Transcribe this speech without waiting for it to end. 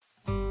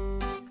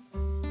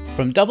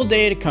From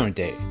Doubleday to current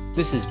day,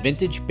 this is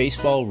Vintage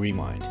Baseball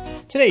Rewind.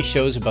 Today's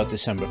show is about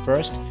December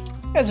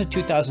 1st. As of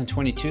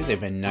 2022, there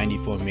have been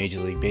 94 Major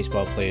League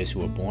Baseball players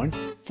who were born,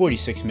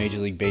 46 Major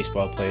League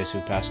Baseball players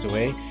who passed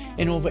away,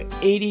 and over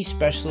 80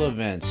 special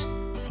events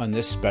on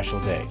this special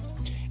day.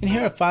 And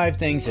here are 5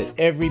 things that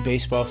every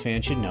baseball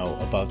fan should know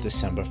about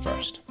December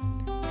 1st.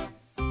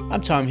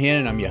 I'm Tom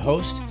Hannon, I'm your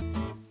host.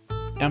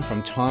 I'm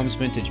from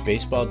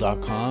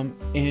tomsvintagebaseball.com,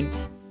 and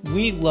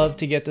we love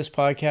to get this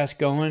podcast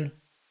going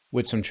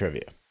with some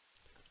trivia.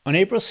 On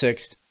April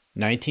 6th,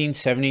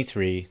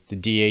 1973,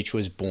 the DH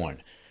was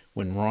born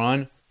when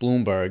Ron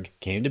Blomberg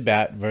came to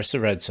bat versus the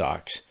Red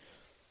Sox.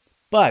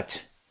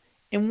 But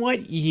in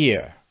what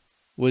year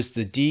was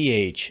the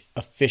DH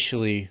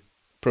officially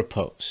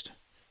proposed?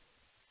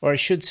 Or I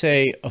should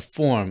say, a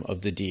form of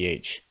the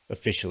DH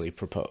officially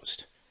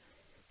proposed.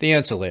 The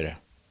answer later.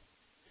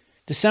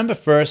 December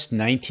 1st,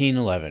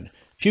 1911,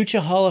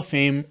 future Hall of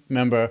Fame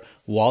member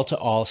Walter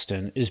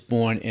Alston is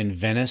born in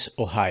Venice,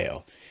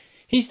 Ohio.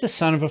 He's the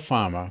son of a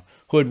farmer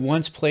who had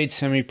once played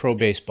semi-pro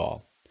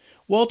baseball.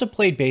 Walter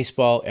played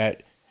baseball on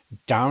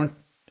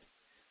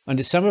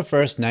December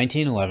 1st,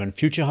 1911,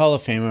 future Hall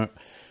of Famer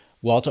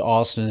Walter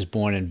Alston is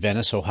born in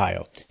Venice,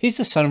 Ohio. He's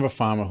the son of a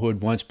farmer who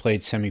had once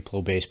played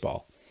semi-pro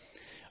baseball.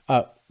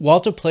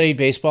 Walter played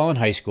baseball in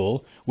high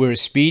school, where his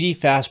speedy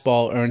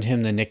fastball earned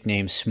him the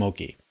nickname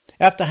Smokey.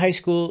 After high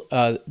school,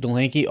 the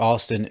lanky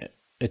Alston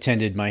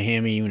attended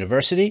Miami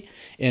University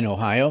in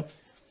Ohio,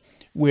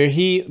 where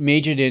he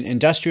majored in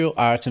industrial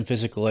arts and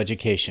physical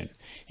education.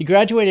 He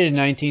graduated in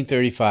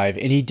 1935,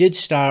 and he did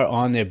star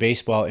on their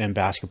baseball and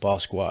basketball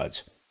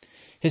squads.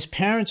 His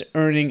parents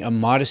earning a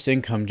modest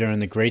income during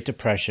the Great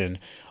Depression,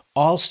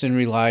 Alston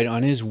relied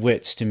on his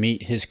wits to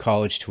meet his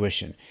college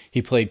tuition.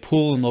 He played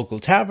pool in local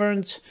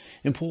taverns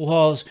and pool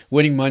halls,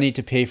 winning money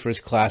to pay for his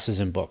classes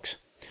and books.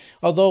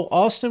 Although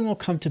Alston will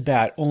come to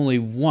bat only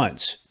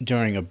once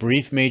during a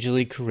brief major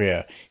league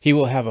career, he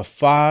will have a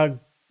far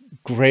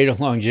greater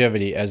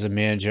longevity as a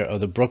manager of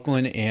the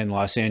Brooklyn and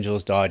Los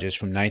Angeles Dodgers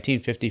from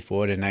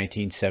 1954 to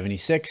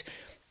 1976,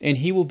 and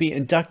he will be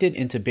inducted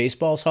into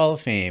Baseball's Hall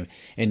of Fame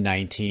in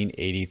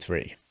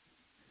 1983.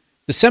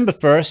 December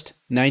 1st,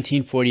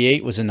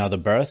 1948 was another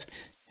birth.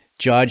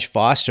 George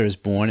Foster is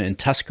born in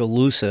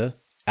Tuscaloosa,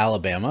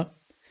 Alabama.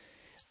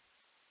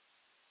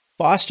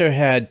 Foster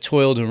had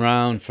toiled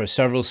around for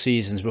several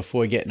seasons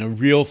before getting a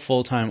real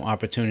full-time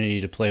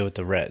opportunity to play with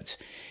the Reds.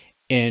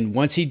 And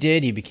once he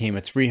did, he became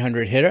a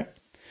 .300 hitter.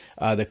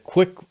 The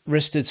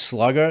quick-wristed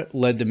slugger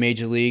led the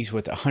major leagues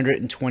with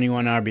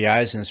 121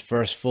 RBIs in his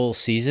first full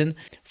season.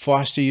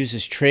 Foster used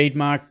his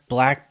trademark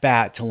black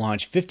bat to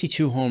launch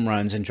 52 home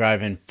runs and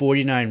drive in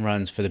 49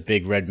 runs for the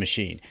Big Red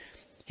Machine.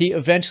 He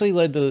eventually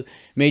led the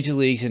major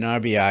leagues in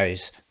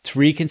RBIs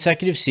 3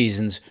 consecutive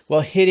seasons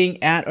while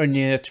hitting at or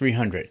near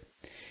 .300.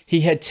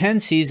 He had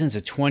 10 seasons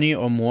of 20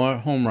 or more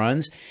home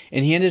runs,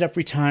 and he ended up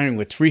retiring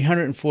with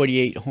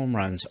 348 home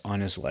runs on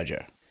his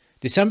ledger.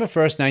 December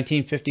 1st,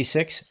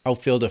 1956,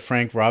 outfielder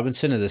Frank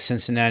Robinson of the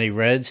Cincinnati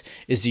Reds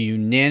is the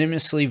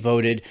unanimously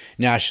voted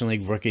National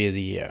League Rookie of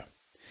the Year.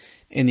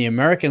 In the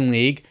American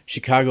League,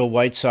 Chicago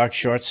White Sox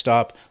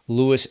shortstop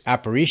Luis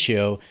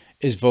Aparicio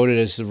is voted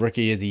as the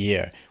Rookie of the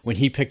Year when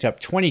he picked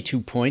up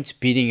 22 points,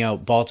 beating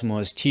out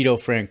Baltimore's Tito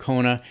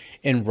Francona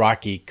and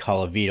Rocky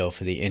Colavito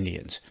for the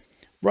Indians.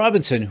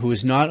 Robinson, who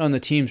was not on the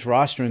team's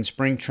roster in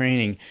spring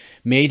training,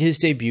 made his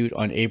debut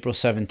on April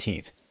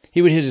 17th. He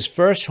would hit his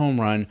first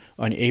home run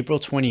on April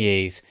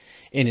 28th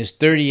and his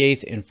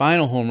 38th and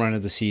final home run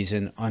of the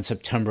season on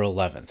September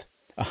 11th,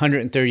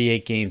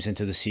 138 games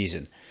into the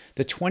season.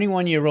 The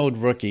 21-year-old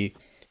rookie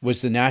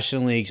was the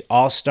National League's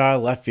all-star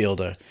left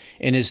fielder,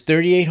 and his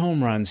 38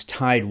 home runs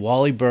tied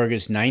Wally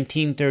Burger's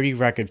 1930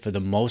 record for the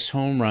most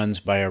home runs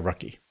by a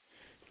rookie.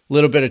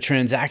 Little bit of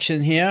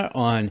transaction here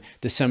on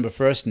December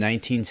 1st,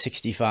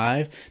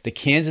 1965. The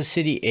Kansas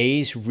City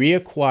A's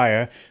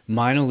reacquire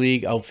minor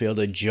league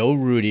outfielder Joe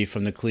Rudi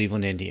from the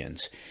Cleveland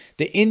Indians.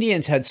 The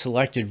Indians had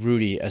selected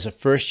Rudi as a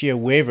first-year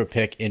waiver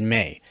pick in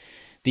May.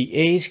 The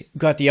A's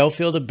got the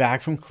outfielder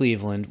back from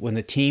Cleveland when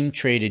the team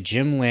traded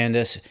Jim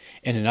Landis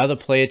and another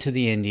player to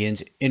the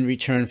Indians in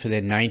return for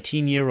their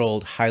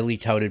 19-year-old highly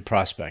touted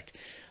prospect,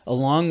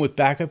 along with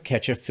backup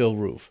catcher Phil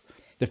Roof.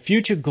 The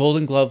future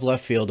Golden Glove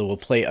left fielder will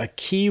play a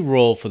key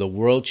role for the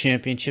World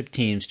Championship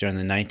teams during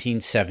the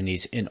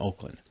 1970s in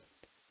Oakland.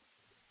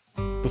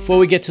 Before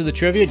we get to the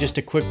trivia, just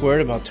a quick word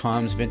about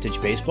Tom's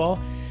Vintage Baseball.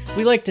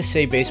 We like to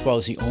say baseball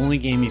is the only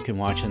game you can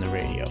watch on the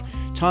radio.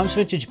 Tom's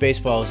Vintage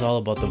Baseball is all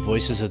about the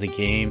voices of the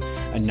game,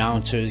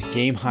 announcers,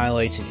 game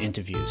highlights, and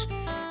interviews.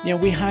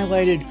 We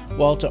highlighted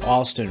Walter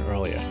Alston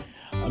earlier,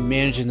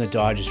 managing the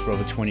Dodgers for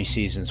over 20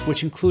 seasons,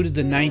 which included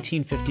the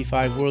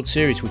 1955 World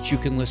Series, which you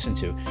can listen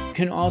to. You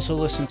can also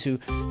listen to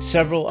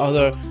several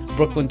other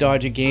Brooklyn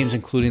Dodger games,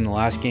 including the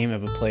last game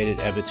ever played at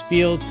Ebbets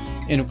Field,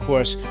 and of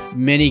course,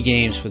 many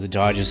games for the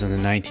Dodgers in the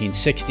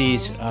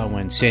 1960s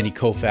when Sandy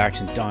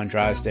Koufax and Don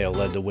Drysdale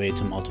led the way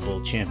to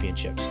multiple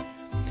championships.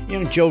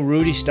 Joe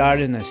Rudi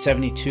started in the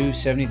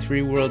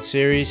 72-73 World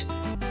Series.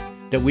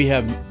 that we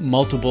have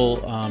multiple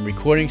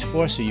recordings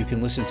for, so you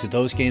can listen to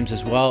those games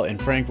as well.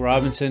 And Frank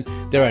Robinson,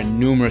 there are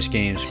numerous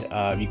games.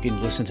 You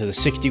can listen to the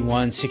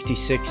 61,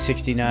 66,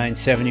 69,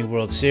 70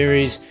 World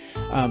Series.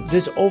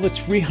 There's over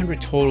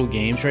 300 total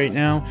games right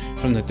now,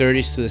 from the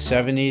 30s to the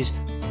 70s,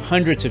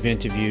 hundreds of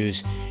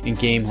interviews and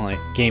game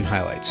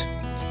highlights.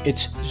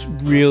 It's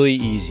really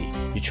easy.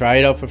 You try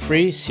it out for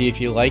free, see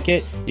if you like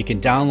it. You can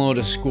download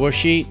a score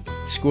sheet,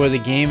 score the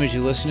game as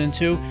you're listening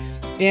to.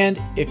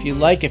 And if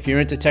you're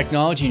into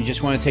technology and you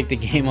just want to take the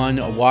game on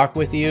a walk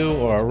with you,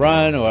 or a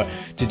run, or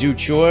to do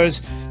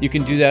chores, you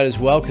can do that as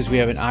well, because we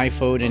have an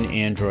iPhone and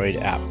Android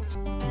app.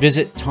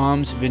 Visit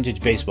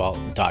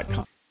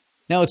tomsvintagebaseball.com.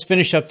 Now let's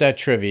finish up that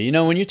trivia. You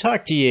know, when you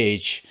talk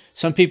DH,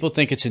 some people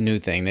think it's a new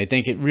thing. They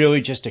think it really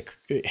just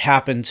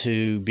happened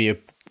to be a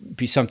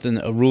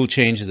rule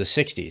change of the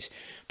 60s.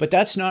 But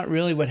that's not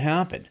really what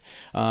happened.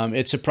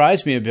 It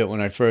surprised me a bit when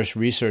I first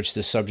researched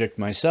this subject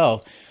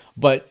myself,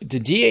 but the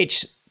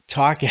DH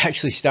talk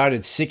actually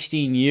started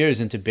 16 years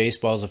into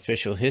baseball's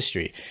official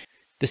history.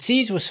 The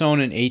seeds were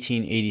sown in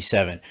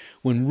 1887,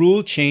 when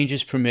rule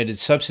changes permitted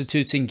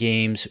substitutes in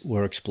games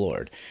were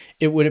explored.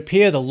 It would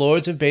appear the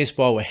lords of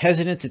baseball were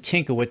hesitant to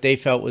tinker what they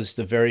felt was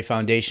the very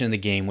foundation of the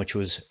game, which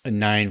was a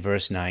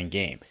 9-versus-9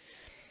 game.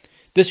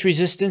 This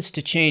resistance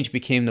to change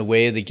became the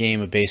way of the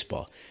game of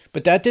baseball.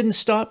 But that didn't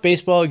stop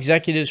baseball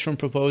executives from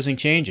proposing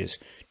changes.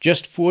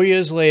 Just 4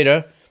 years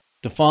later,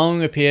 the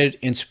following appeared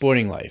in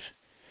Sporting Life,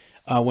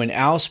 when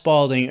Al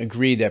Spalding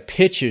agreed that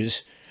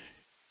pitchers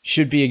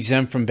should be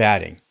exempt from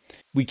batting.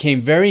 We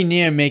came very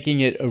near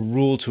making it a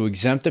rule to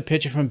exempt a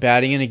pitcher from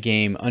batting in a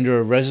game under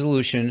a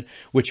resolution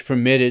which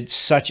permitted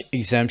such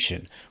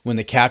exemption, when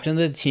the captain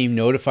of the team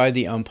notified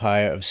the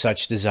umpire of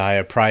such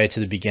desire prior to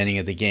the beginning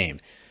of the game.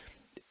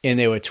 And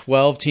there were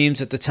 12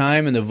 teams at the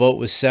time, and the vote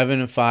was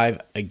 7-5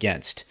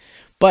 against.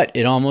 But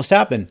it almost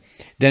happened.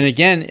 Then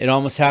again, it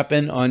almost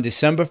happened on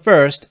December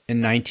 1st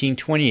in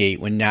 1928,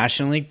 when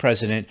National League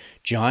President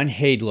John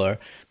Haidler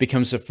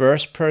becomes the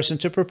first person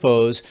to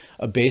propose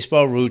a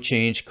baseball rule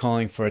change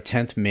calling for a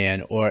 10th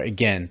man, or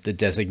again, the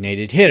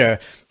designated hitter,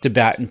 to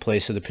bat in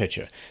place of the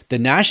pitcher. The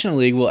National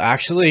League will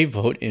actually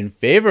vote in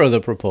favor of the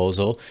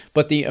proposal,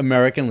 but the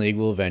American League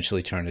will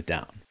eventually turn it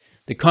down.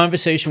 The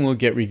conversation will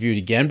get reviewed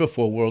again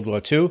before World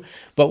War II,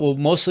 but will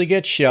mostly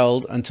get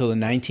shelved until the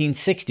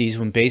 1960s,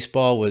 when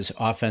baseball was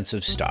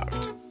offensive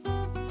starved.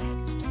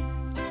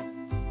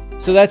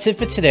 So that's it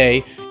for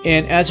today,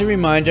 and as a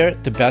reminder,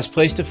 the best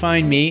place to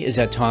find me is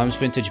at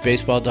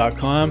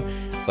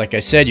tomsvintagebaseball.com. Like I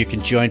said, you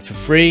can join for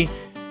free.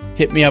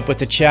 Hit me up with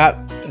the chat.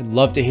 I'd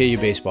love to hear your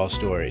baseball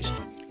stories.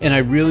 And I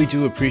really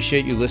do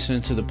appreciate you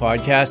listening to the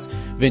podcast,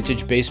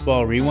 Vintage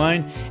Baseball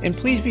Rewind, and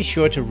please be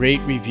sure to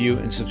rate, review,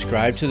 and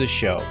subscribe to the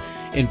show.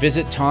 And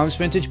visit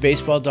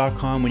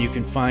tomsvintagebaseball.com, when you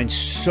can find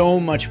so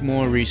much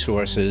more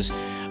resources,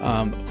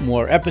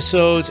 more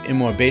episodes, and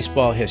more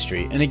baseball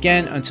history. And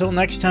again, until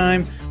next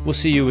time, we'll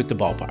see you at the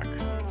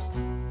ballpark.